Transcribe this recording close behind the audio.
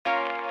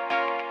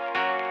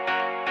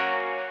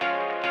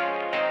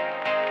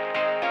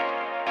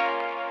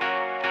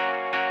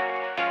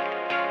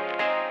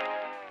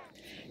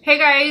Hey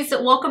guys,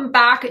 welcome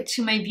back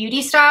to my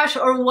beauty stash,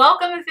 or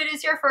welcome if it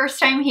is your first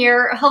time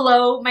here.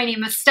 Hello, my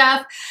name is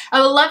Steff. I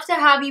would love to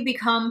have you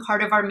become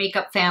part of our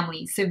makeup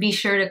family, so be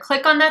sure to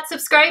click on that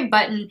subscribe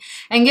button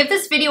and give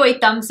this video a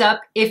thumbs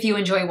up if you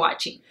enjoy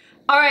watching.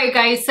 Alright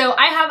guys, so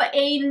I have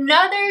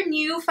another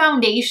new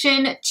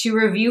foundation to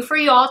review for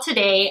you all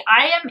today.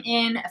 I am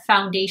in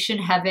foundation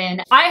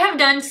heaven. I have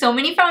done so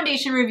many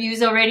foundation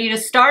reviews already to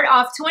start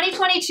off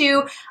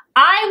 2022.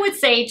 I would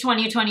say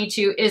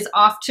 2022 is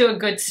off to a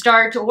good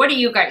start. What do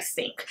you guys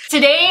think?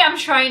 Today I'm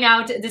trying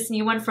out this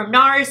new one from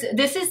Nars.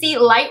 This is the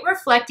Light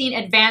Reflecting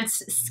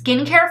Advanced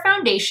Skincare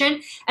Foundation,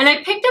 and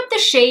I picked up the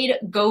shade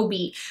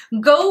Gobi.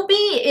 Gobi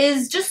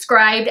is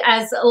described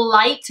as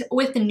light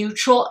with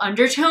neutral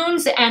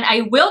undertones, and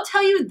I will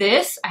tell you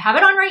this, I have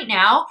it on right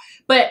now,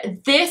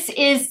 but this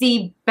is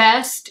the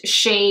best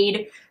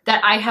shade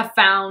that I have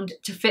found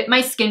to fit my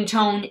skin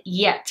tone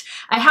yet.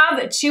 I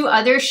have two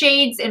other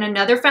shades in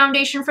another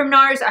foundation from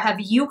Nars. I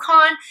have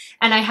Yukon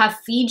and I have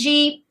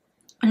Fiji.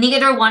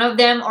 Neither one of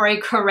them are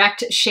a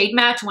correct shade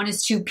match. One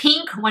is too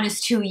pink, one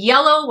is too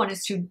yellow, one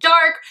is too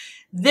dark.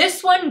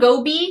 This one,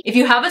 Gobi, if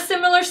you have a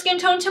similar skin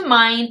tone to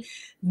mine,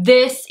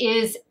 this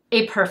is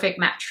a perfect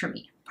match for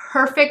me.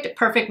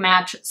 Perfect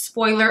match,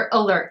 spoiler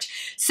alert.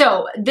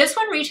 So this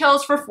one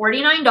retails for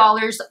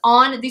 $49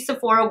 on the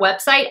Sephora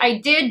website. I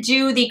did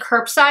do the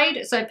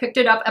curbside, so I picked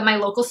it up at my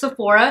local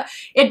Sephora.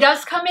 It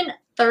does come in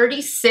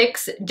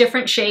 36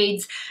 different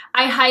shades.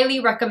 I highly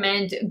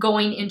recommend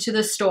going into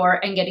the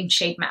store and getting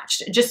shade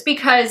matched, just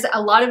because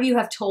a lot of you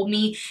have told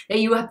me that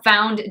you have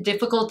found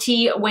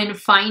difficulty when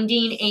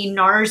finding a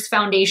Nars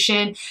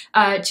foundation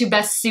to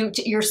best suit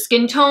your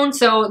skin tone.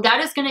 So that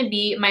is going to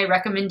be my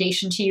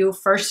recommendation to you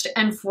first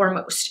and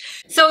foremost.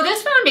 So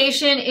this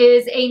foundation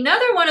is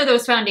another one of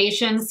those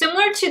foundations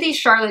similar to the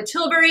Charlotte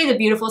Tilbury, the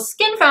Beautiful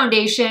Skin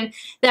Foundation,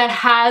 that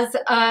has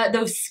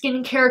those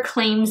skincare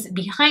claims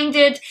behind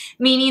it,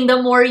 meaning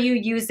the more you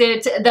use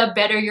it, the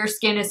better your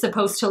skin is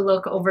supposed to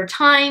look over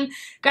time.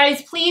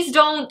 Guys, please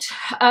don't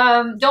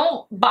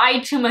buy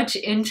too much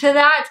into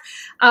that.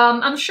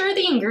 I'm sure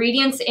the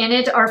ingredients in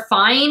it are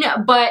fine,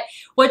 but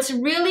what's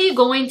really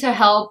going to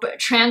help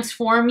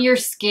transform your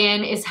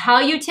skin is how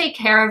you take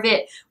care of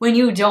it when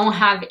you don't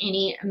have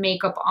any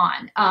makeup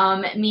on.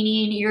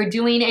 Meaning you're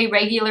doing a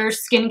regular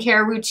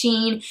skincare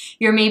routine,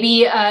 you're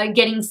maybe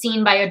getting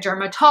seen by a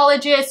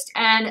dermatologist,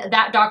 and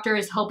that doctor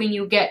is helping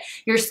you get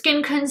your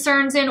skin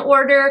concerns in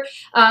order.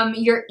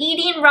 You're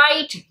eating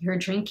right, you're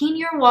drinking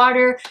your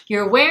water,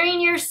 you're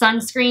wearing your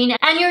sunscreen,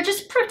 and you're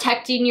just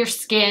protecting your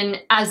skin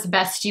as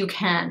best you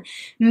can.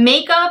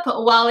 Makeup,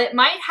 while it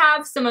might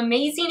have some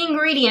amazing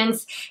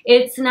ingredients,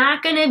 it's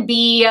not going to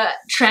be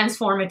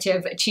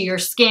transformative to your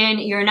skin.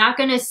 You're not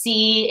going to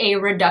see a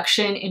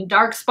reduction in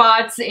dark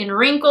spots, in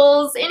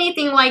wrinkles,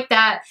 anything like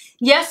that.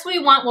 Yes, we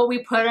want what we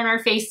put on our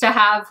face to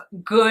have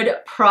good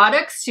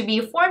products, to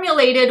be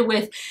formulated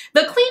with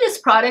the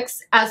cleanest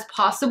products as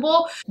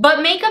possible,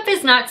 but makeup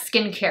is not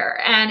skincare,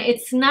 and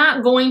it's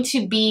not going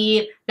to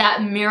be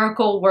that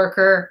miracle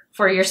worker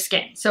for your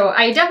skin. So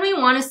I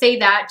definitely want to say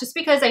that, just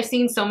because I've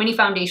seen so many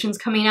foundations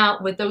coming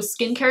out with those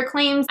skincare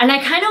claims, and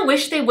I kind of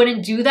wish they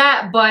wouldn't do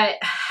that, but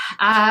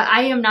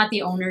I am not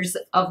the owners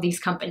of these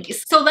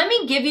companies. So let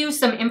me give you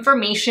some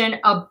information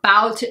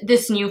about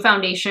this new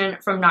foundation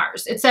from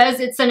Nars. It says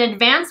it's an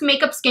advanced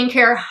makeup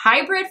skincare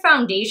hybrid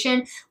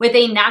foundation with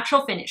a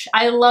natural finish.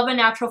 I love a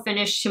natural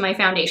finish to my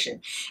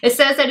foundation. It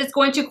says that it's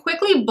going to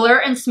quickly blur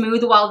and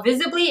smooth while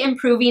visibly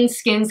improving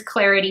skin's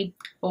clarity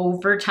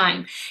over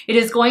time. It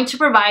is going to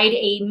provide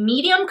a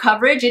medium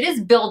coverage. It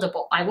is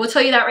buildable. I will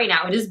tell you that right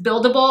now. It is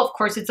buildable. Of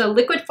course, it's a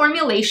liquid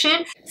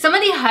formulation. Some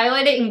of the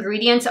highlighted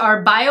ingredients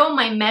are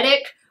biomimetic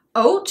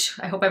oat,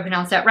 I hope I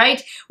pronounced that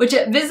right, which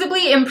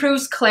visibly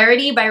improves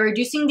clarity by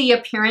reducing the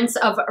appearance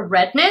of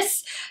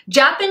redness.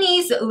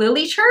 Japanese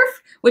lily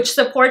turf, which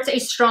supports a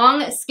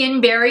strong skin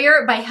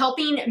barrier by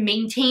helping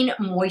maintain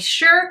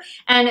moisture.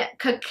 And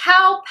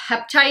cacao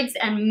peptides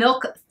and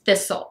milk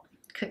thistle.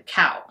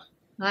 Cacao.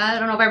 I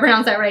don't know if I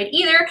pronounced that right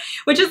either,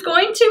 which is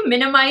going to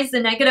minimize the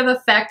negative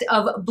effect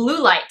of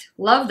blue light,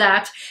 love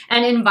that,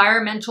 and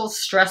environmental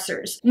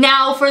stressors.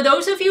 Now, for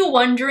those of you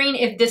wondering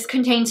if this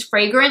contains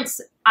fragrance,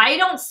 I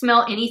don't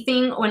smell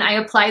anything when I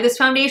apply this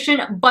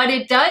foundation, but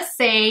it does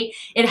say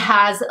it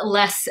has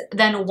less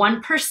than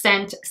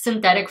 1%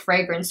 synthetic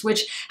fragrance,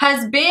 which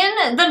has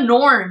been the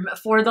norm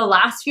for the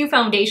last few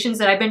foundations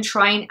that I've been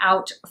trying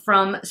out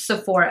from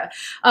Sephora.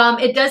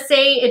 It does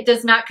say it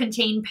does not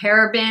contain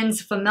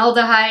parabens,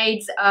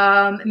 formaldehydes,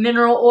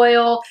 mineral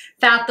oil,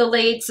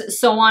 phthalates,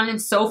 so on and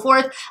so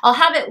forth. I'll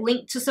have it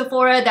linked to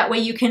Sephora. That way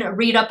you can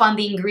read up on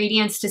the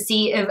ingredients to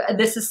see if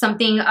this is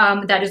something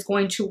that is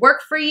going to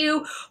work for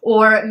you,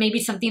 or or maybe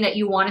something that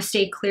you want to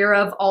stay clear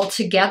of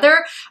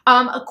altogether.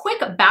 A quick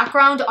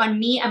background on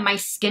me and my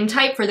skin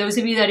type for those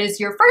of you that is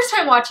your first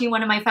time watching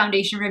one of my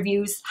foundation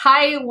reviews.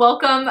 Hi,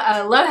 welcome.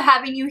 Love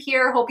having you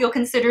here. Hope you'll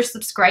consider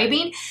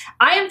subscribing.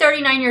 I am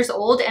 39 years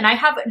old and I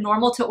have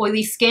normal to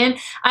oily skin.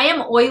 I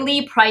am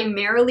oily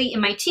primarily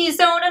in my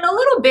T-zone and a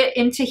little bit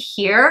into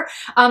here.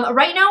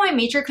 Right now, my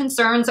major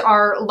concerns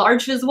are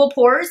large visible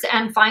pores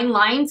and fine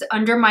lines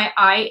under my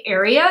eye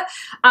area.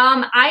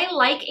 I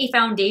like a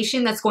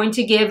foundation that's going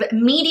to give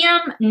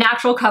medium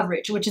natural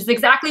coverage, which is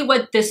exactly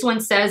what this one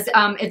says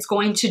it's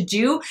going to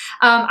do.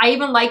 I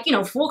even like, you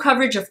know, full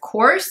coverage, of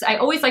course. I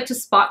always like to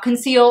spot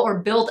conceal or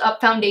build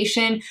up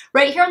foundation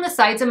right here on the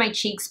sides of my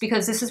cheeks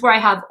because this is where I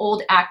have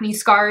old acne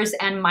scars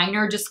and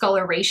minor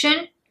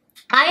discoloration.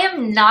 I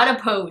am not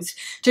opposed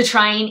to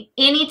trying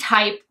any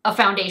type of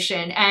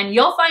foundation, and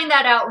you'll find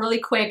that out really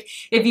quick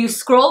if you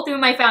scroll through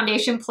my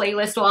foundation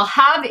playlist. I'll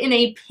have in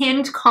a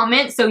pinned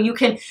comment so you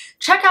can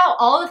check out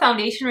all the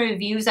foundation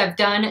reviews I've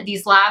done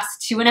these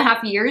last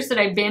 2.5 years that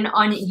I've been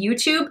on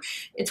YouTube.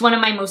 It's one of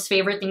my most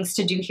favorite things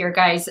to do here,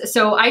 guys.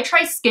 So I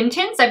try skin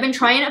tints. I've been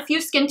trying a few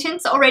skin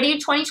tints already in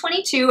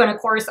 2022, and of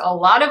course a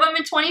lot of them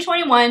in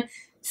 2021.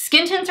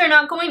 Skin tints are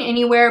not going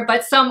anywhere,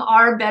 but some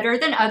are better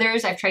than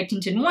others. I've tried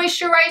tinted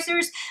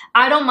moisturizers.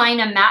 I don't mind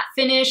a matte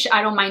finish.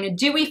 I don't mind a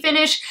dewy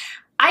finish.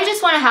 I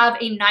just want to have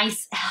a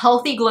nice,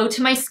 healthy glow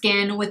to my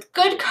skin with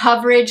good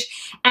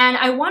coverage, and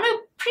I want to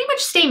pretty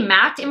much stay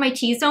matte in my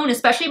T-zone,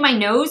 especially my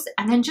nose,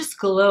 and then just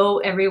glow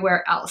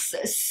everywhere else.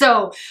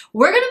 So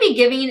we're going to be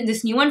giving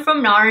this new one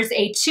from Nars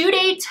a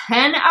 2-day,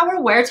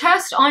 10-hour wear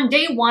test. On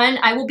day 1,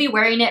 I will be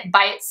wearing it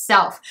by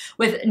itself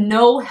with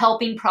no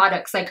helping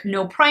products, like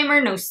no primer,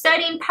 no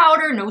setting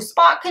powder, no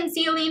spot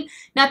concealing,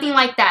 nothing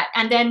like that.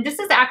 And then this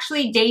is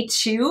actually day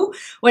 2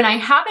 when I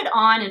have it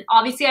on, and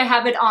obviously I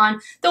have it on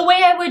the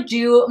way I would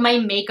do my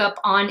makeup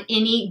on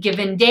any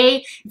given day.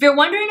 If you're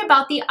wondering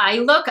about the eye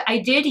look, I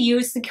did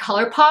use the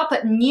ColourPop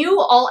new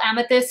All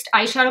Amethyst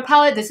eyeshadow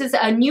palette. This is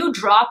a new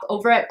drop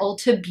over at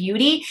Ulta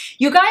Beauty.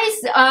 You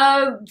guys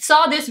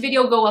saw this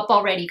video go up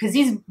already because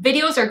these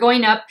videos are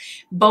going up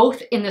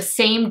both in the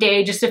same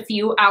day, just a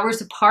few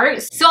hours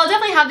apart. So I'll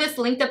definitely have this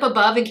linked up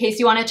above in case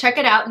you want to check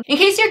it out. In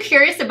case you're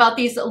curious about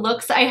these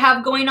looks I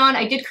have going on,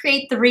 I did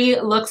create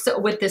 3 looks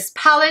with this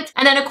palette.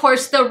 And then of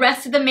course, the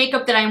rest of the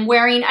makeup that I'm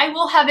wearing, I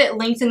will have it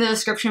linked in the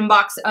description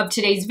box of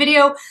today's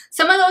video.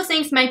 Some of those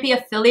things might be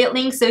affiliate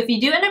links, so if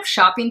you do end up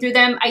shopping through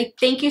them, I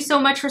thank you so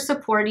much for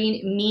supporting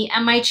me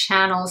and my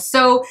channel.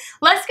 So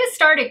let's get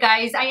started,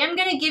 guys. I am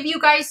going to give you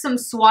guys some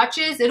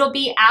swatches. It'll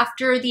be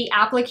after the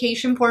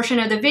application portion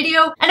of the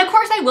video. And of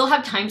course, I will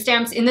have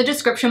timestamps in the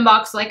description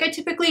box like I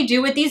typically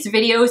do with these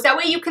videos. That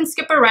way you can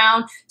skip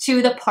around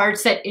to the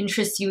parts that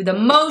interest you the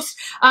most.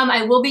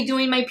 I will be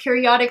doing my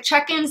periodic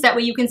check-ins. That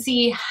way you can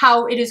see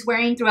how it is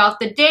wearing throughout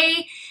the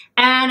day.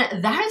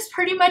 And that is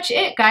pretty much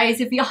it, guys.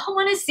 If y'all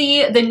want to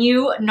see the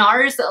new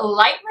Nars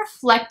Light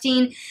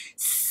Reflecting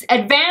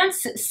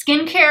Advanced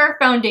Skincare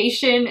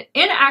Foundation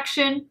in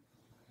action,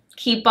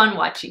 keep on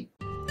watching.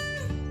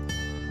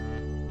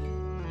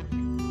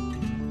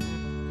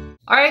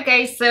 Alright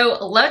guys, so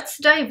let's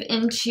dive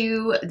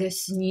into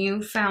this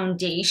new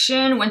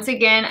foundation. Once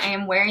again, I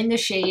am wearing the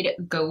shade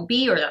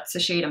Gobi, or that's the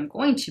shade I'm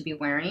going to be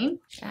wearing.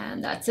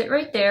 And that's it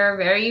right there,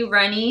 very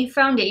runny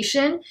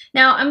foundation.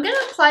 Now I'm going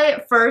to apply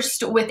it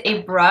first with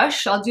a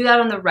brush. I'll do that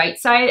on the right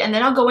side, and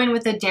then I'll go in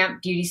with a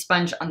damp beauty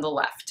sponge on the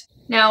left.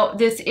 Now,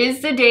 this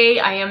is the day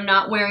I am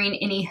not wearing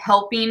any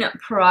helping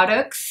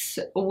products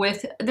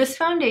with this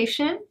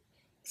foundation,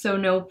 so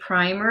no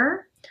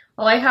primer.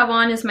 All I have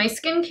on is my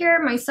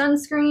skincare, my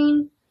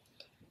sunscreen.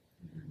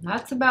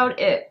 That's about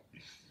it.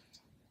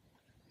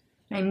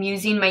 I'm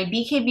using my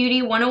BK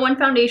Beauty 101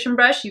 foundation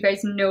brush. You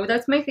guys know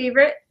that's my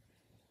favorite.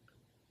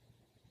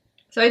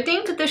 So I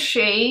think the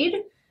shade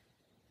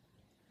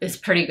is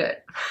pretty good.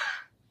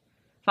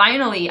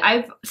 Finally,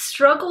 I've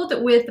struggled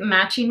with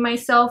matching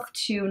myself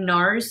to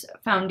Nars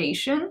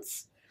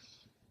foundations.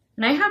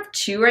 And I have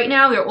 2 right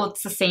now. Well,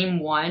 it's the same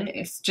one.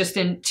 It's just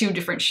in 2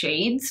 different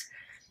shades.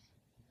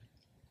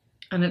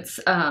 And it's,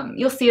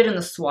 you'll see it in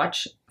the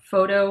swatch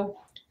photo.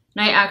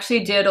 And I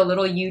actually did a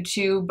little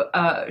YouTube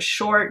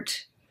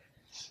short,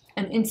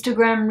 an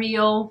Instagram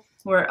reel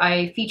where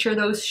I feature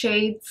those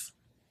shades.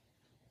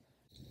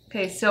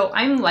 Okay, so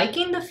I'm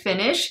liking the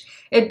finish.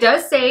 It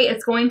does say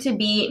it's going to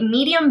be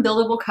medium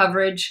buildable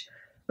coverage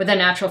with a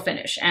natural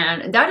finish.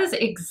 And that is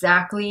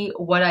exactly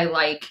what I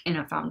like in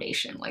a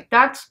foundation. Like,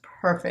 that's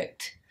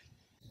perfect.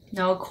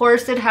 Now, of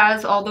course, it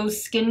has all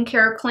those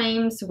skincare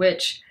claims,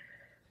 which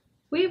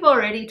we've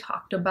already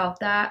talked about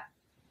that.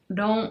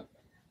 Don't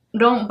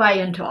buy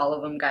into all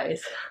of them,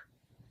 guys.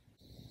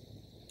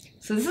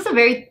 So this is a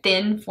very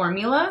thin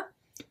formula,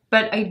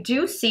 but I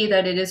do see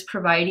that it is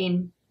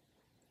providing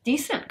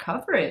decent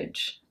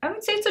coverage. I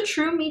would say it's a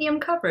true medium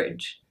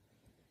coverage.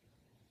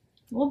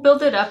 We'll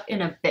build it up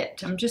in a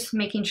bit. I'm just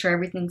making sure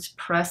everything's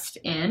pressed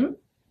in.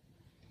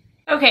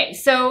 Okay,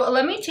 so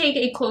let me take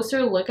a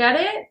closer look at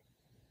it.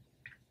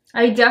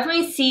 I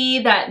definitely see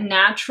that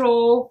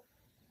natural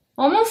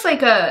almost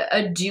like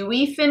a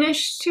dewy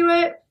finish to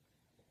it.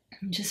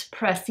 I'm just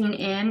pressing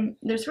in.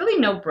 There's really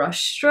no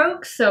brush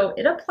strokes, so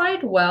it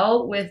applied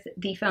well with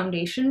the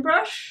foundation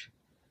brush.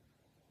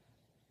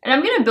 And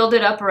I'm gonna build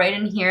it up right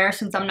in here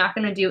since I'm not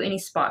gonna do any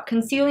spot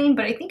concealing,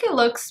 but I think it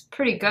looks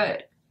pretty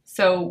good.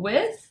 So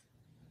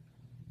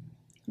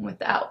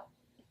without.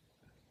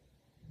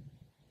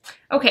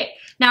 Okay,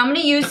 now I'm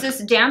gonna use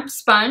this damp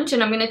sponge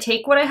and I'm gonna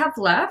take what I have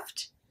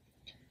left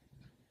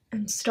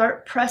and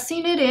start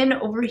pressing it in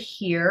over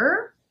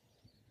here.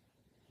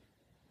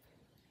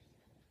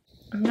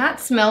 I'm not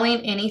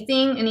smelling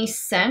anything, any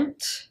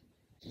scent.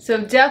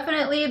 So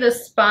definitely the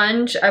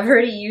sponge, I've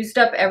already used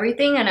up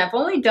everything and I've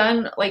only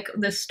done like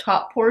this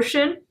top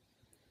portion.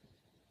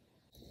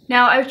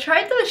 Now I've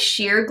tried the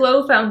Sheer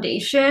Glow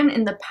foundation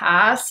in the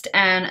past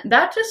and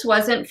that just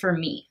wasn't for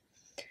me.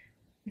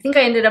 I think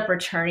I ended up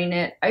returning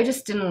it. I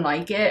just didn't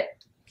like it.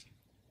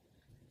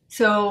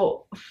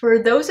 So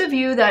for those of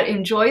you that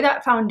enjoy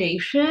that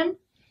foundation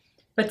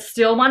but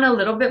still want a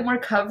little bit more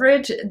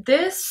coverage,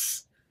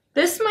 this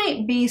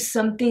might be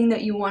something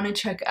that you want to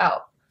check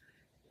out.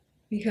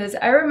 Because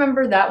I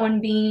remember that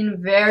one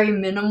being very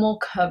minimal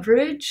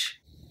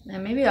coverage.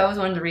 And maybe that was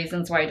one of the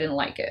reasons why I didn't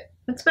like it.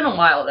 It's been a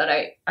while that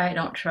I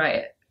don't try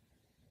it.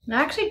 And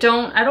I actually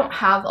don't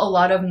have a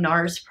lot of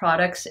Nars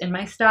products in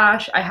my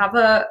stash. I have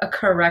a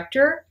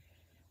corrector,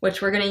 which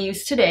we're going to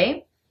use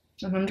today,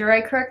 an under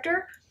eye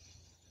corrector.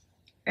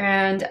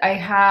 And I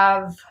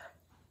have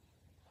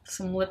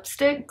some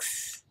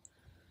lipsticks.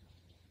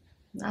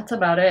 That's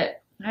about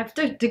it. I've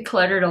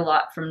decluttered a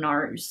lot from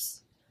Nars.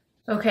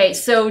 Okay,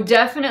 so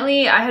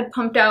definitely I had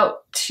pumped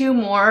out 2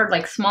 more,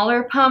 like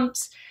smaller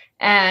pumps,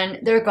 and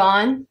they're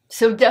gone.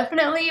 So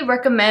definitely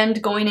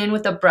recommend going in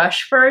with a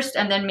brush first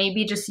and then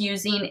maybe just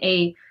using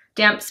a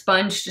damp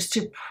sponge just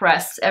to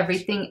press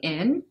everything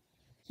in.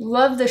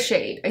 Love the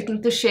shade. I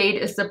think the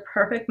shade is the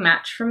perfect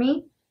match for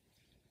me.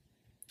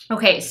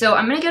 Okay, so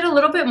I'm gonna get a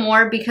little bit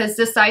more because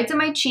the sides of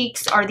my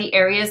cheeks are the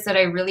areas that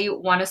I really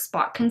want to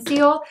spot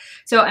conceal.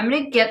 So I'm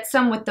gonna get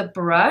some with the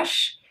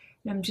brush.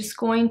 And I'm just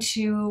going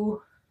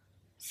to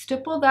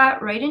stipple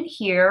that right in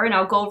here and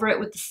I'll go over it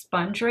with the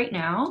sponge right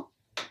now.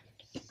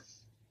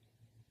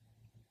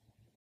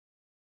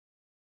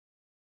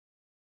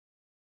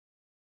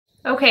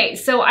 Okay,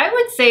 so I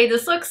would say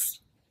this looks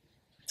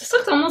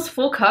almost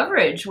full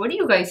coverage. What do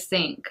you guys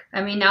think?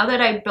 I mean, now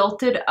that I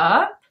built it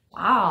up,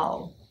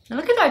 wow. And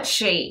look at that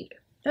shade.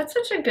 That's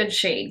such a good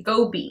shade,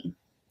 Gobi.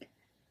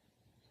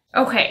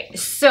 Okay,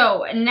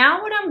 so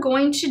now what I'm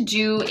going to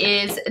do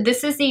is,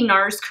 this is the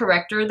Nars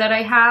corrector that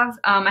I have.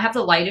 I have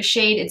the lightest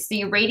shade. It's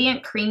the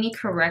Radiant Creamy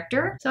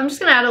Corrector. So I'm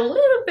just gonna add a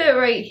little bit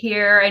right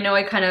here. I know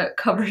I kind of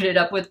covered it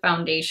up with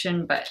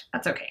foundation, but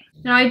that's okay.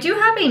 Now I do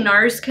have a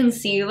Nars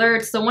concealer.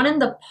 It's the one in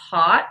the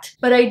pot,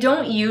 but I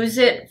don't use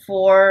it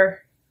for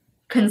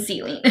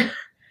concealing.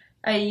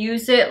 I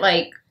use it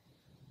like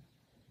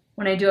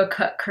when I do a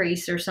cut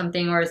crease or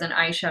something, or as an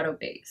eyeshadow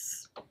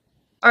base.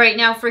 All right,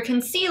 now for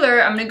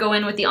concealer, I'm gonna go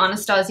in with the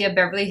Anastasia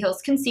Beverly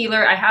Hills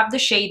Concealer. I have the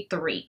shade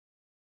 3.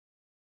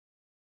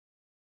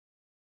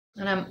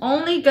 And I'm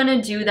only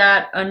gonna do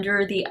that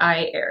under the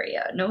eye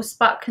area. No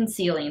spot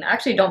concealing. I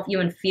actually don't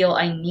even feel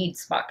I need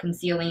spot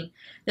concealing.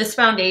 This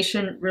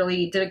foundation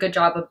really did a good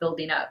job of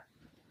building up.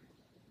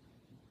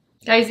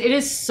 Guys, it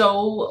is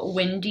so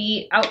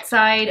windy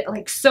outside,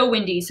 like so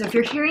windy. So if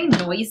you're hearing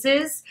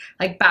noises,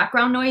 like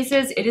background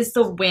noises, it is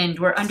the wind.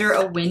 We're under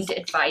a wind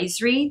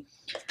advisory.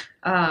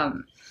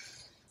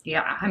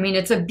 Yeah, I mean,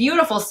 it's a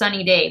beautiful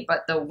sunny day,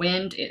 but the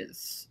wind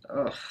is, ugh.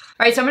 All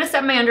right, so I'm gonna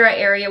set my under eye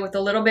area with a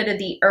little bit of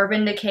the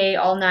Urban Decay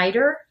All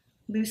Nighter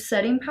Loose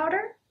Setting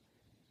Powder.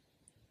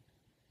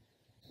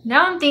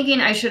 Now I'm thinking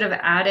I should have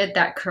added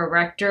that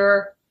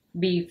corrector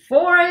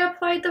before I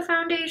applied the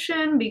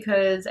foundation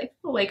because I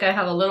feel like I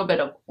have a little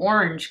bit of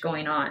orange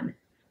going on,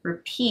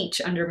 or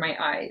peach under my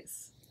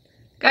eyes.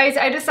 Guys,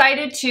 I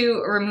decided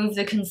to remove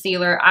the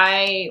concealer.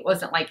 I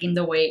wasn't liking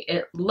the way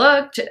it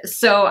looked,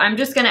 so I'm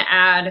just gonna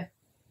add,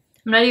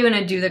 I'm not even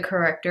gonna do the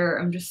corrector.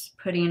 I'm just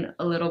putting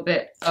a little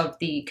bit of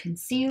the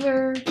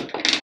concealer.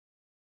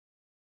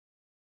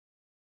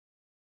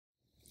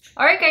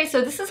 All right, guys,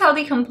 so this is how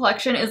the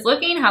complexion is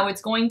looking, how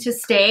it's going to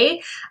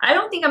stay. I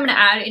don't think I'm gonna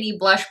add any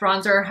blush,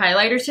 bronzer, or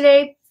highlighter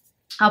today.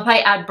 I'll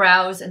probably add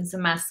brows and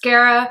some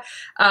mascara.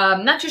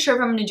 Not too sure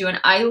if I'm gonna do an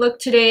eye look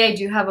today. I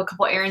do have a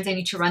couple errands I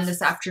need to run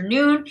this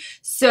afternoon.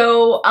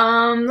 So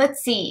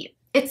let's see.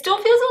 It still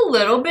feels a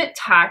little bit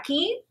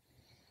tacky,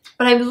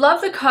 but I love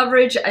the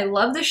coverage. I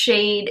love the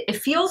shade. It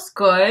feels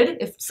good.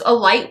 It's a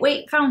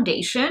lightweight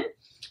foundation.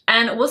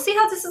 And we'll see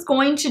how this is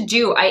going to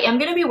do. I am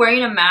going to be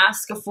wearing a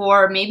mask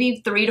for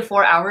maybe 3 to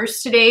 4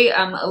 hours today,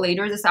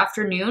 later this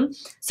afternoon.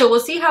 So we'll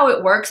see how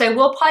it works. I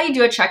will probably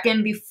do a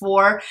check-in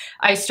before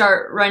I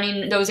start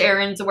running those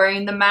errands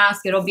wearing the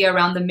mask. It'll be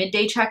around the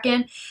midday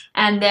check-in.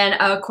 And then,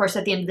 of course,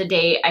 at the end of the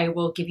day, I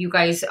will give you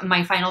guys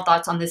my final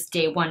thoughts on this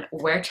day 1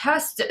 wear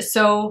test.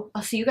 So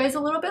I'll see you guys a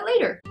little bit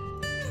later.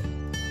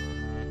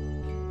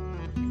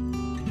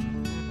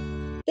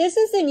 This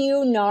is the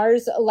new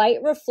Nars Light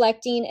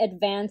Reflecting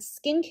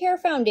Advanced Skincare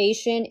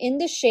Foundation in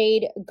the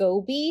shade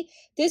Gobi.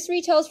 This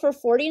retails for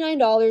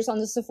 $49 on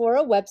the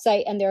Sephora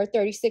website, and there are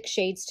 36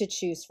 shades to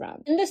choose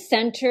from. In the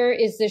center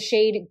is the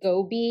shade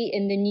Gobi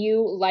in the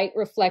new Light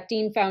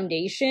Reflecting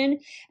Foundation.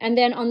 And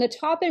then on the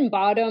top and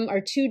bottom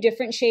are two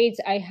different shades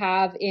I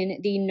have in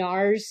the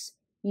Nars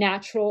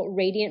Natural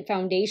Radiant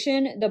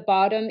Foundation. The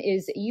bottom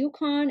is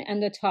Yukon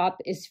and the top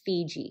is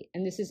Fiji.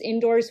 And this is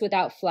indoors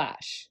without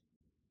flash.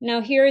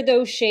 Now here are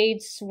those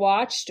shades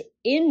swatched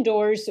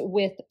indoors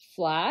with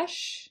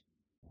flash.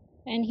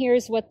 And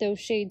here's what those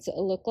shades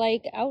look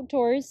like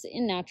outdoors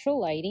in natural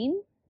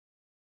lighting.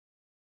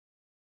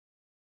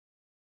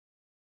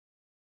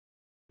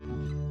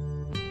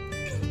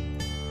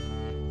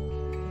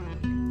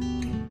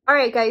 All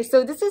right, guys,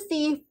 so this is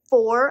the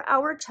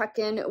 4-hour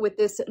check-in with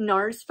this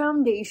Nars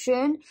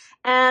foundation.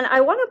 And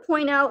I want to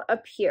point out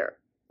up here,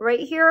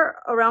 right here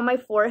around my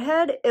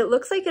forehead, it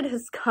looks like it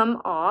has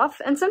come off.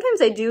 And sometimes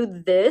I do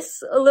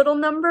this a little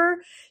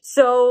number.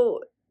 So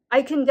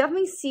I can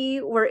definitely see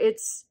where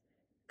it's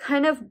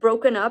kind of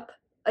broken up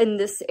in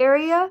this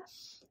area.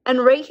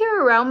 And right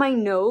here around my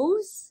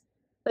nose,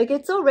 like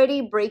it's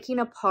already breaking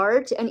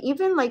apart. And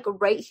even like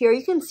right here,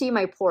 you can see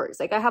my pores.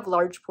 Like I have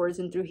large pores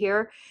in through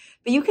here,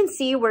 but you can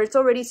see where it's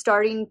already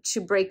starting to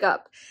break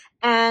up.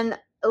 And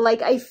like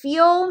it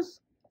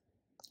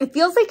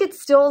feels like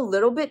it's still a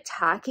little bit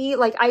tacky.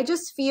 Like I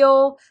just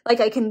feel like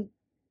I can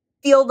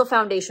feel the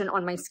foundation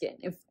on my skin,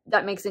 if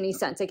that makes any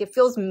sense. Like it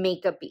feels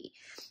makeup-y.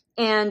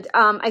 And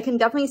I can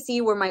definitely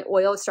see where my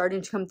oil is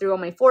starting to come through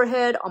on my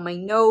forehead, on my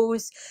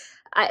nose.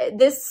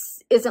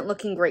 This isn't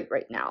looking great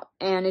right now,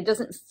 and it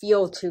doesn't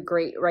feel too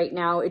great right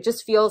now. It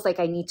just feels like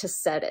I need to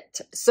set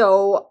it.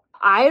 So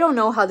I don't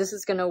know how this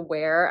is going to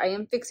wear. I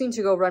am fixing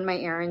to go run my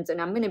errands,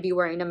 and I'm going to be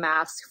wearing a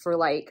mask for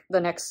like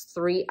the next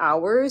 3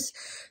 hours.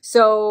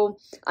 So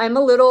I'm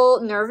a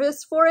little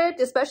nervous for it,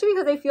 especially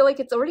because I feel like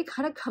it's already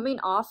kind of coming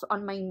off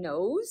on my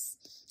nose.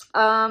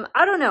 I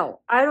don't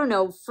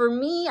know. For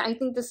me, I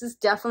think this is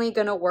definitely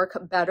going to work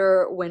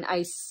better when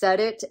I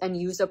set it and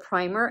use a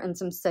primer and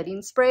some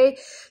setting spray.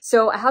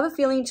 So I have a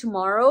feeling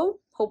tomorrow,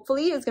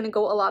 hopefully, is going to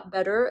go a lot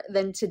better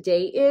than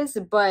today is,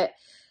 but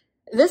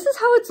this is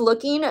how it's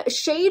looking.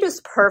 Shade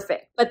is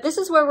perfect, but this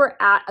is where we're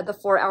at the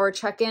 4-hour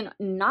check-in.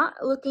 Not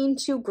looking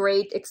too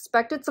great.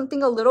 Expected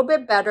something a little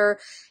bit better,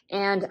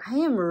 and I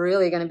am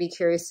really going to be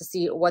curious to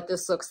see what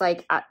this looks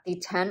like at the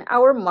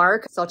 10-hour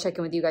mark. So I'll check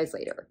in with you guys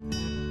later.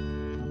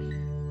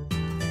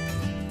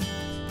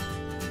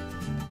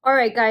 All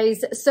right,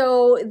 guys,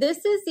 so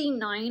this is the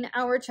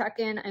 9-hour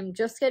check-in. I'm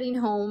just getting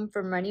home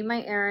from running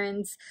my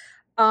errands.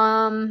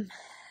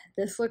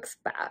 This looks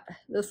bad.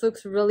 This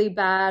looks really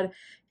bad.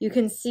 You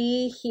can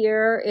see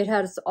here it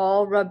has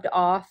all rubbed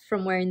off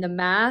from wearing the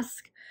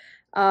mask.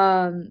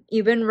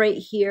 Even right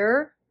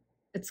here,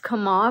 it's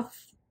come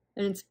off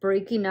and it's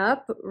breaking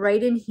up.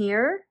 Right in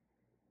here,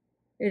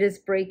 it is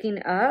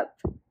breaking up.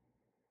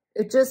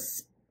 It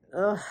just,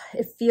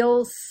 it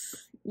feels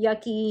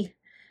yucky.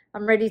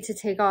 I'm ready to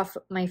take off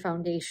my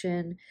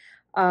foundation.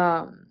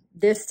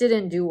 This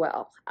didn't do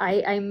well.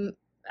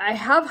 I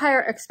have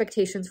higher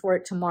expectations for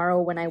it tomorrow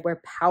when I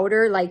wear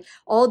powder. Like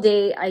all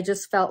day, I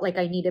just felt like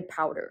I needed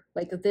powder.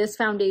 Like this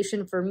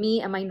foundation for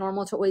me and my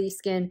normal to oily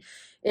skin,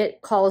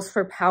 it calls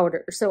for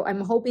powder. So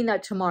I'm hoping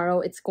that tomorrow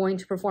it's going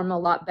to perform a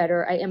lot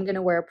better. I am going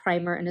to wear a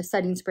primer and a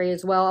setting spray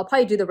as well. I'll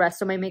probably do the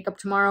rest of my makeup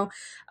tomorrow.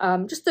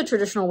 Just the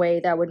traditional way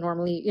that I would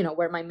normally, you know,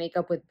 wear my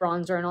makeup with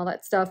bronzer and all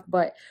that stuff.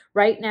 But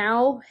right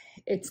now,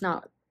 it's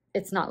not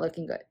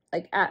looking good,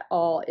 like at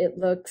all. It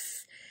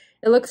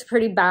looks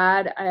pretty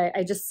bad.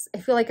 I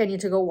feel like I need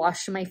to go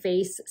wash my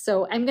face.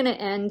 So I'm going to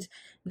end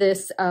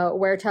this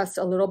wear test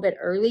a little bit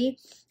early.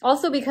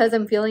 Also because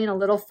I'm feeling a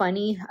little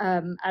funny.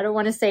 I don't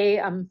want to say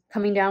I'm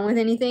coming down with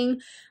anything,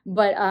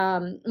 but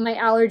my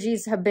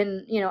allergies have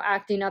been, you know,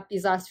 acting up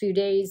these last few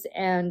days.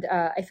 And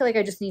I feel like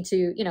I just need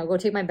to, you know, go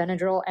take my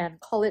Benadryl and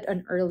call it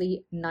an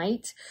early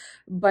night.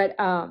 But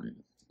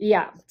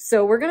yeah,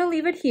 so we're going to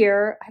leave it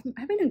here. I'm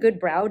having a good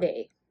brow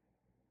day.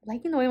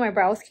 Liking the way my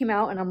brows came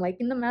out, and I'm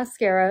liking the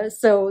mascara,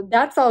 so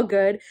that's all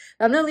good.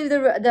 I'm gonna leave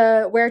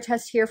the wear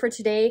test here for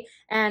today,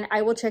 and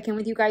I will check in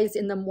with you guys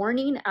in the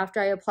morning after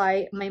I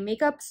apply my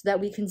makeup so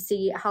that we can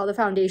see how the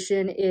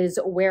foundation is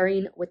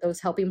wearing with those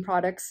helping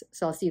products.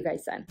 So I'll see you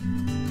guys then.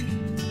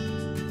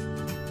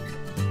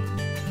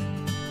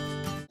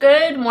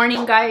 Good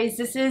morning, guys.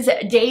 This is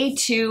day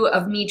 2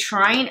 of me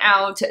trying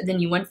out the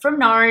new one from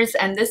Nars,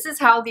 and this is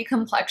how the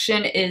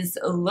complexion is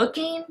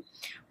looking.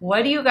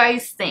 What do you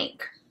guys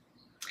think?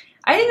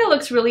 I think it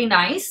looks really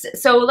nice.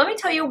 So let me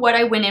tell you what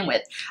I went in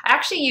with. I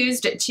actually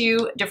used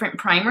 2 different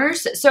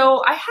primers.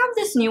 So I have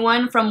this new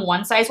one from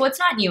One Size. Well, it's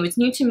not new, it's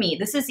new to me.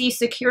 This is the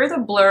Secure the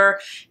Blur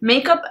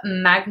Makeup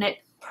Magnet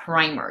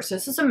Primer. So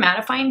this is a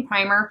mattifying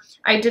primer.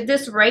 I did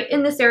this right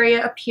in this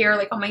area up here,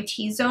 like on my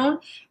T-zone,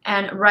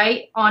 and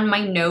right on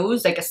my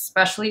nose, like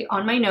especially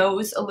on my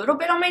nose, a little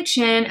bit on my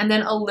chin, and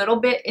then a little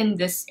bit in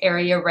this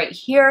area right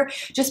here,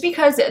 just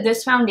because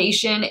this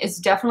foundation is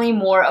definitely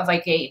more of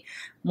like a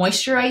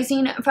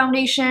moisturizing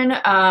foundation,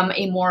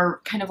 a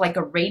more kind of like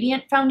a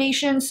radiant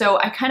foundation. So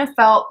I kind of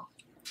felt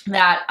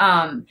that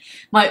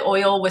my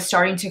oil was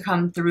starting to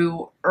come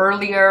through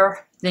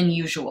earlier than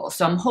usual.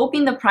 So I'm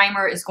hoping the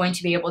primer is going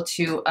to be able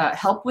to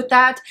help with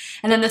that.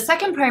 And then the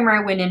second primer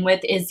I went in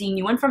with is the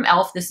new one from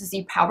e.l.f. This is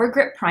the Power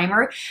Grip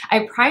Primer.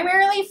 I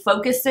primarily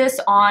focus this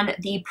on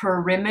the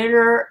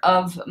perimeter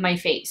of my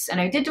face. And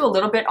I did do a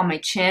little bit on my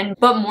chin,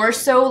 but more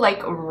so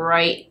like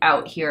right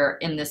out here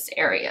in this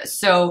area.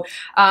 So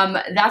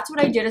that's what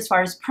I did as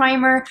far as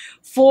primer.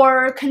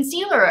 For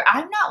concealer,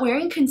 I'm not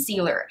wearing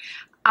concealer.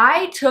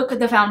 I took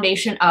the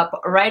foundation up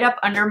right up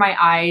under my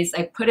eyes.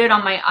 I put it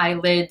on my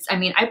eyelids. I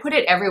mean, I put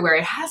it everywhere.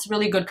 It has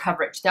really good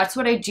coverage. That's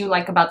what I do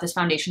like about this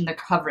foundation, the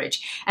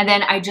coverage. And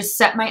then I just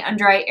set my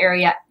under eye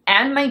area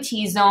and my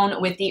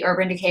T-zone with the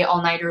Urban Decay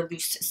All Nighter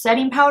Loose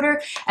Setting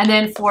Powder. And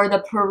then for the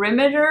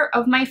perimeter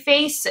of my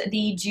face,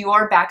 the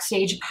Dior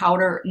Backstage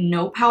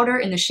No Powder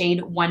in the shade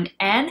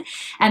 1N.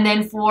 And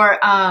then for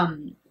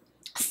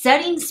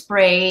setting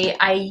spray,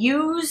 I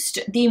used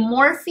the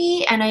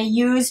Morphe and I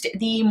used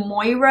the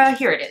Moira,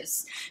 here it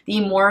is,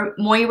 the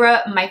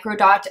Moira Micro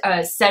Dot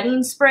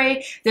setting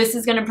spray. This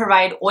is going to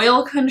provide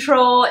oil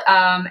control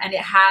and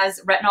it has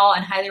retinol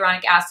and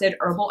hyaluronic acid,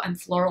 herbal and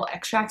floral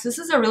extracts. This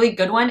is a really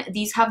good one.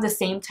 These have the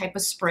same type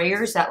of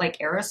sprayers that like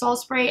aerosol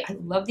spray. I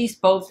love these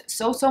both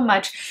so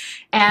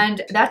much.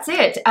 And that's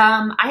it.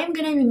 I am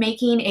going to be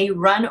making a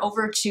run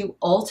over to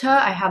Ulta.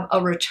 I have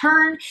a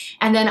return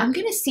and then I'm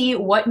going to see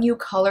what new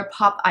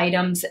ColourPop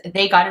items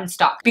they got in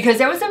stock, because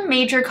there was a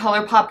major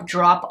ColourPop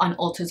drop on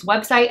Ulta's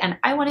website and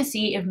I want to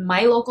see if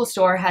my local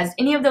store has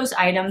any of those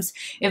items.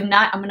 If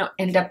not, I'm going to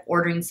end up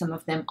ordering some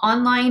of them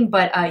online,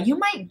 but you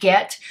might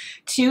get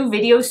 2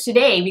 videos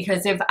today,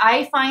 because if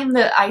I find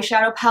the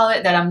eyeshadow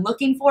palette that I'm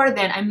looking for,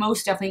 then I'm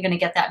most definitely going to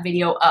get that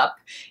video up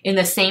in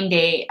the same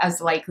day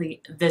as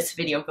likely this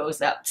video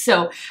goes up.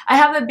 So I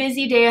have a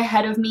busy day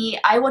ahead of me.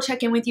 I will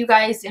check in with you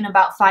guys in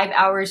about 5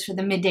 hours for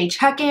the midday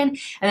check-in, and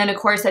then of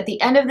course at the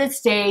end of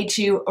this day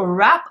to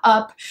wrap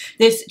up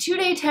this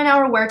 2-day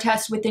 10-hour wear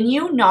test with the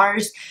new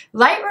Nars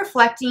Light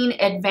Reflecting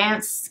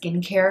Advanced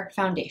Skincare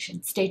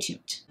Foundation. Stay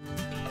tuned.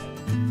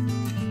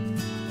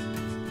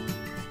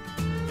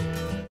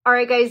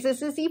 Alright guys,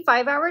 this is the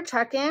 5-hour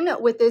check-in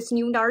with this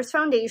new Nars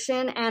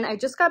foundation, and I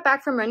just got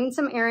back from running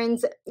some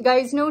errands.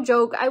 Guys, no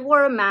joke, I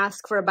wore a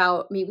mask for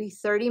about maybe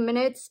 30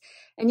 minutes,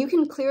 and you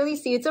can clearly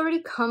see it's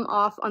already come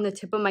off on the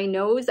tip of my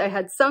nose. I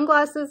had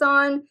sunglasses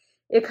on.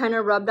 It kind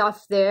of rubbed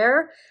off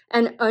there.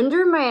 And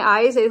under my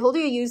eyes, I told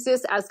you to use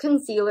this as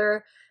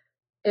concealer.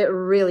 It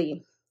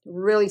really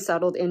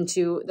settled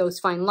into those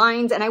fine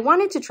lines. And I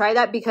wanted to try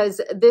that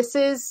because this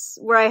is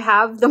where I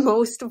have the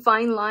most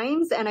fine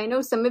lines. And I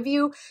know some of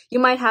you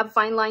might have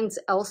fine lines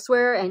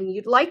elsewhere and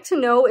you'd like to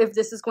know if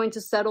this is going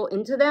to settle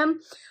into them.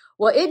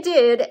 Well, it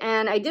did.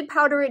 And I did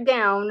powder it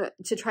down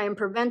to try and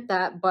prevent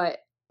that, but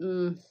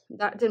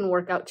that didn't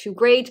work out too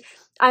great.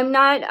 I'm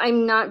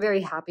not very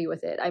happy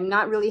with it. I'm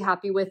not really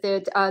happy with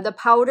it. The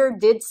powder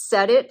did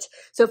set it,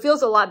 so it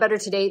feels a lot better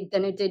today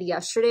than it did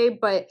yesterday,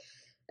 but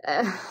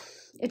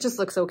it just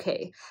looks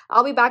okay.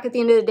 I'll be back at the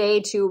end of the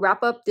day to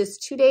wrap up this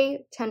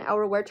 2-day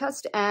 10-hour wear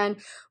test, and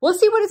we'll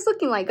see what it's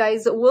looking like,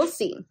 guys. We'll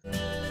see.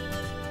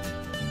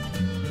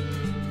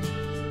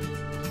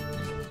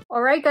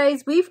 All right,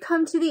 guys, we've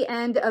come to the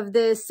end of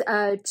this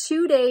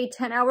 2-day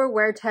 10-hour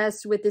wear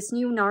test with this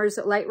new Nars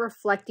Light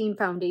Reflecting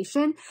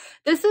Foundation.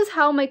 This is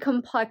how my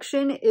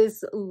complexion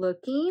is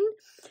looking.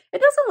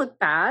 It doesn't look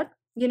bad.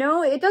 You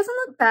know, it doesn't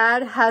look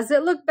bad. Has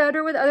it looked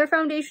better with other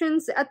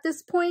foundations at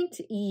this point?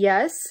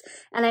 Yes.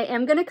 And I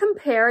am going to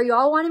compare.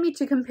 Y'all wanted me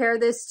to compare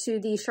this to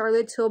the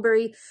Charlotte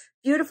Tilbury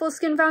Beautiful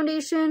Skin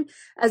Foundation,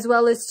 as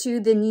well as to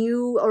the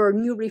new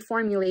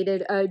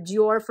reformulated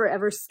Dior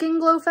Forever Skin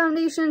Glow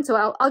Foundation.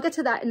 So I'll get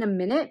to that in a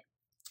minute.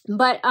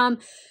 But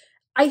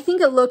I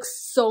think it looks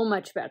so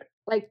much better,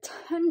 like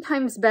 10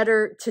 times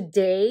better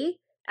today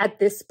at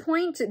this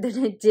point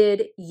than it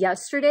did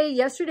yesterday.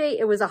 Yesterday,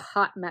 it was a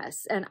hot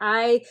mess, and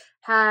I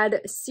had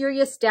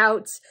serious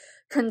doubts,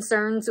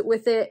 concerns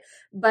with it.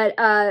 But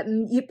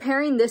you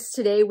pairing this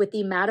today with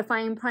the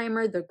mattifying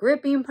primer, the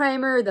gripping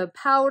primer, the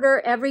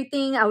powder,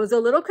 everything, I was a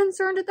little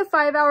concerned at the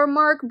 5-hour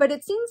mark, but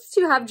it seems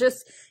to have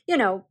just, you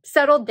know,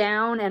 settled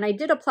down. And I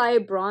did apply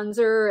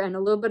bronzer and a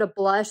little bit of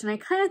blush, and I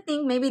kind of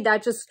think maybe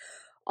that just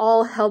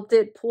all helped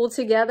it pull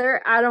together.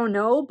 I don't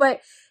know, but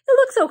it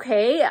looks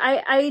okay.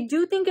 I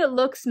do think it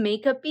looks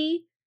makeup-y,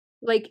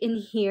 like in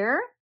here.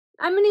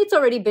 I mean, it's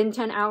already been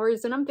 10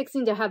 hours and I'm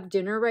fixing to have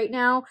dinner right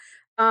now.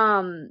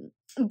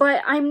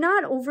 But I'm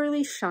not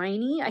overly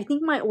shiny. I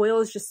think my oil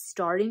is just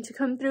starting to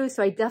come through.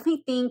 So I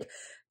definitely think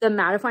the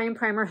mattifying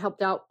primer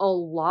helped out a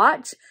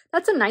lot.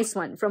 That's a nice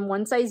one from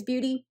One Size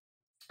Beauty.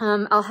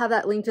 I'll have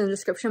that linked in the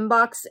description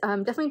box.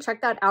 Definitely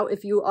check that out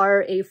if you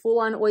are a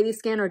full-on oily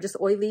skin or just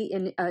oily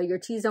in your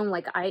T-zone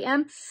like I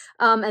am.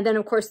 And then,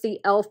 of course, the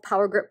e.l.f.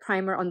 Power Grip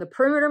Primer on the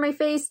perimeter of my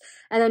face.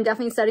 And then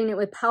definitely setting it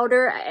with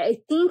powder. I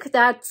think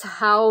that's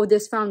how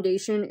this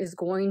foundation is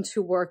going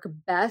to work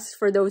best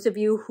for those of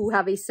you who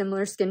have a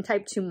similar skin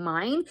type to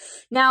mine.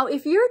 Now,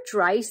 if you're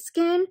dry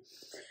skin,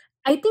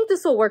 I think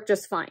this will work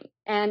just fine,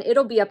 and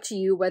it'll be up to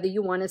you whether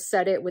you want to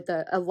set it with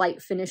a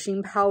light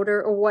finishing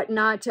powder or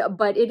whatnot,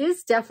 but it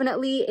is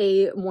definitely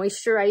a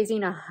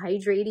moisturizing, a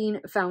hydrating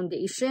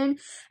foundation,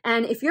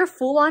 and if you're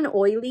full-on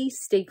oily,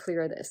 stay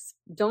clear of this.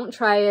 Don't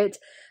try it.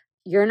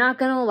 You're not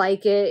going to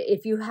like it.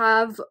 If you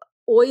have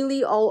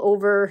oily all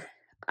over,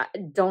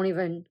 don't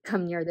even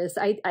come near this.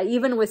 I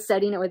even with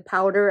setting it with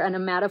powder and a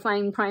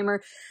mattifying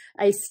primer,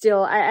 I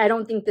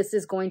don't think this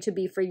is going to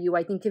be for you.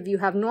 I think if you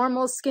have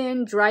normal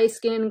skin, dry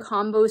skin,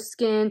 combo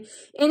skin,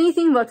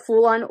 anything but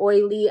full-on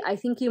oily, I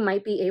think you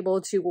might be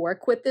able to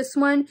work with this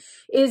one.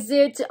 Is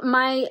it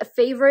my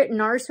favorite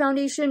Nars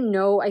foundation?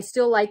 No, I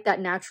still like that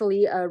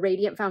naturally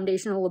radiant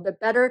foundation a little bit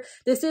better.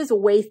 This is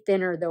way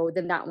thinner though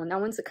than that one.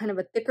 That one's a kind of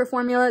a thicker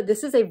formula.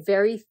 This is a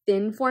very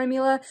thin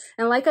formula.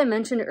 And like I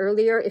mentioned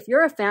earlier, if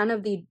you're a fan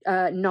of the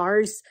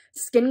Nars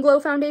Skin Glow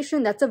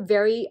foundation, that's a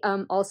very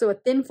also a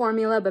thin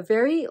formula but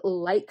very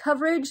light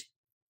coverage.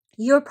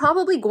 You're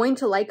probably going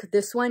to like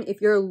this one if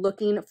you're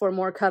looking for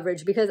more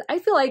coverage, because I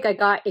feel like I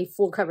got a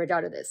full coverage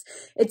out of this.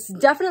 It's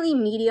definitely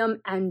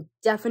medium and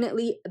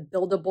definitely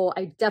buildable.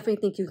 I definitely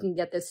think you can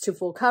get this to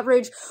full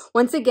coverage.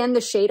 Once again,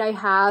 the shade I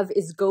have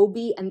is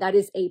Gobi, and that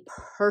is a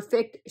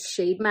perfect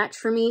shade match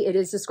for me. It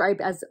is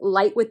described as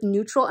light with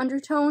neutral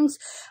undertones.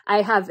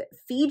 I have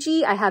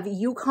Fiji, I have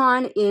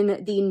Yukon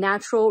in the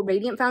natural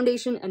radiant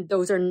foundation, and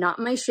those are not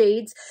my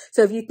shades.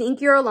 So if you think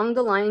you're along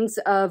the lines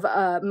of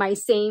my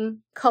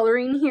same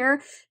coloring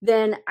here,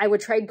 then I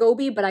would try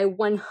Gobi, but I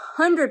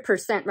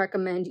 100%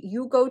 recommend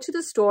you go to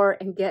the store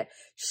and get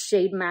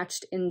shade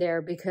matched in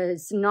there,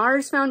 because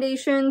Nars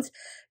foundations,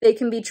 they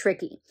can be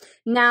tricky.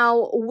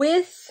 Now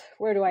with,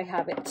 where do I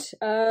have it?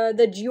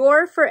 The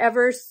Dior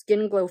Forever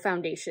Skin Glow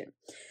Foundation.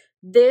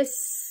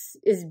 This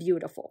is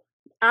beautiful.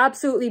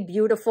 Absolutely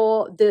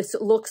beautiful. This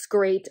looks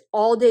great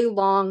all day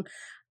long.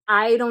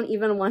 I don't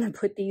even want to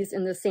put these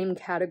in the same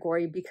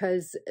category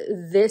because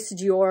this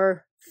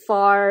Dior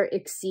far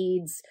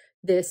exceeds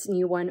this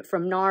new one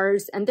from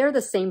Nars, and they're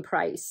the same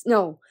price.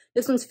 No,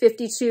 this one's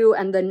 $52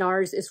 and the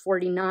Nars is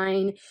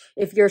 $49.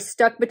 If you're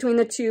stuck between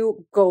the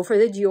two, go for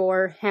the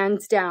Dior.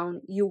 Hands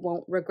down, you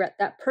won't regret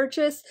that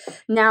purchase.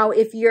 Now,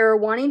 if you're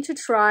wanting to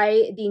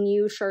try the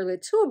new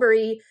Charlotte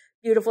Tilbury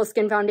Beautiful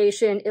Skin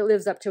Foundation, it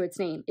lives up to its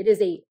name. It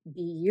is a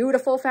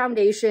beautiful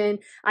foundation.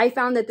 I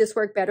found that this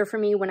worked better for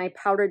me when I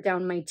powdered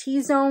down my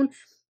T-zone.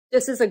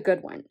 This is a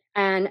good one,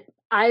 and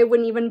I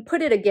wouldn't even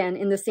put it again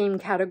in the same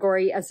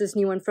category as this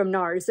new one from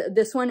Nars.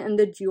 This one and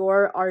the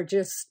Dior are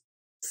just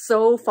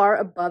so far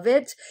above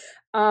it.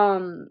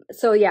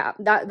 So yeah,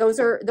 those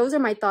are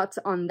my thoughts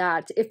on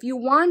that. If you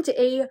want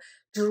a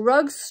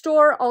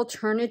drugstore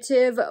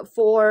alternative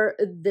for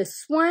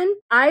this one,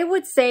 I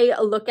would say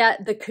look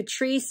at the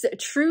Catrice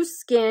True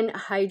Skin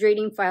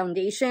Hydrating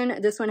Foundation.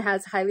 This one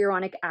has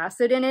hyaluronic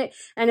acid in it,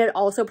 and it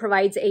also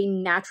provides a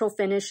natural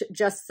finish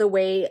just the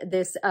way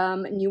this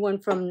new one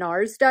from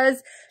Nars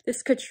does.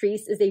 This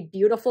Catrice is a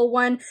beautiful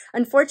one.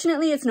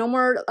 Unfortunately, it's no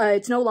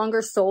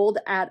longer sold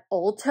at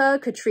Ulta.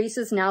 Catrice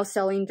is now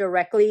selling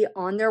directly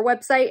on their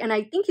website, and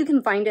I think you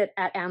can find it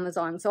at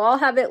Amazon. So I'll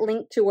have it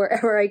linked to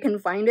wherever I can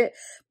find it.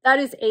 That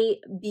is a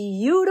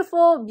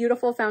beautiful,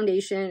 beautiful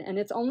foundation, and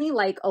it's only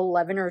like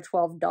 $11 or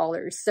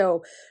 $12.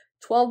 So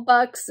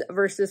 $12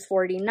 versus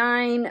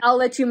 $49. I'll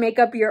let you make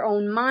up your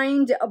own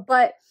mind,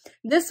 but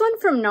this one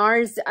from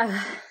Nars,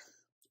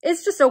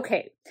 it's just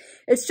okay.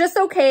 It's just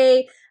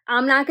okay.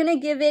 I'm not going to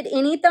give it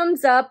any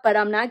thumbs up, but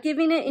I'm not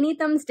giving it any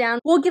thumbs down.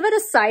 We'll give it a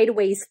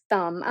sideways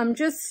thumb. I'm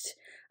just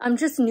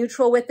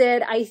neutral with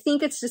it. I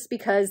think it's just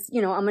because,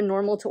 you know, I'm a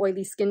normal to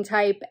oily skin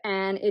type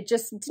and it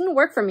just didn't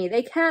work for me.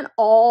 They can't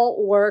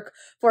all work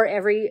for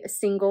every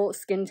single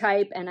skin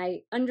type, and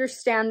I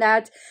understand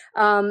that.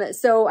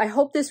 So I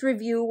hope this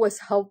review was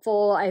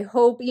helpful. I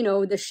hope, you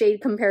know, the shade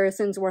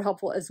comparisons were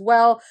helpful as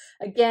well.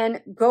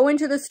 Again, go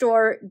into the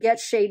store, get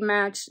shade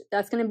matched.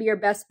 That's going to be your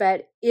best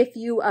bet if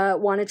you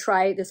want to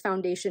try this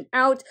foundation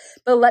out.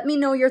 But let me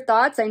know your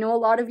thoughts. I know a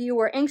lot of you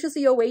were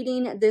anxiously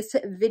awaiting this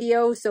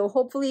video, so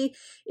hopefully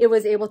it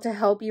was able to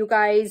help you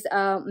guys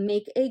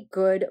make a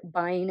good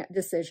buying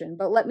decision.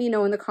 But let me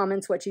know in the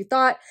comments what you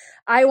thought.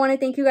 I want to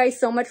thank you guys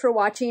so much for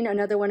watching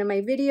another one of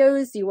my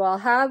videos. You all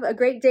have a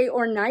great day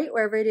or night,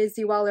 wherever it is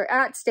you all are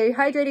at. Stay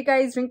hydrated,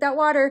 guys. Drink that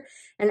water.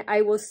 And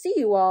I will see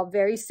you all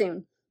very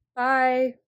soon. Bye.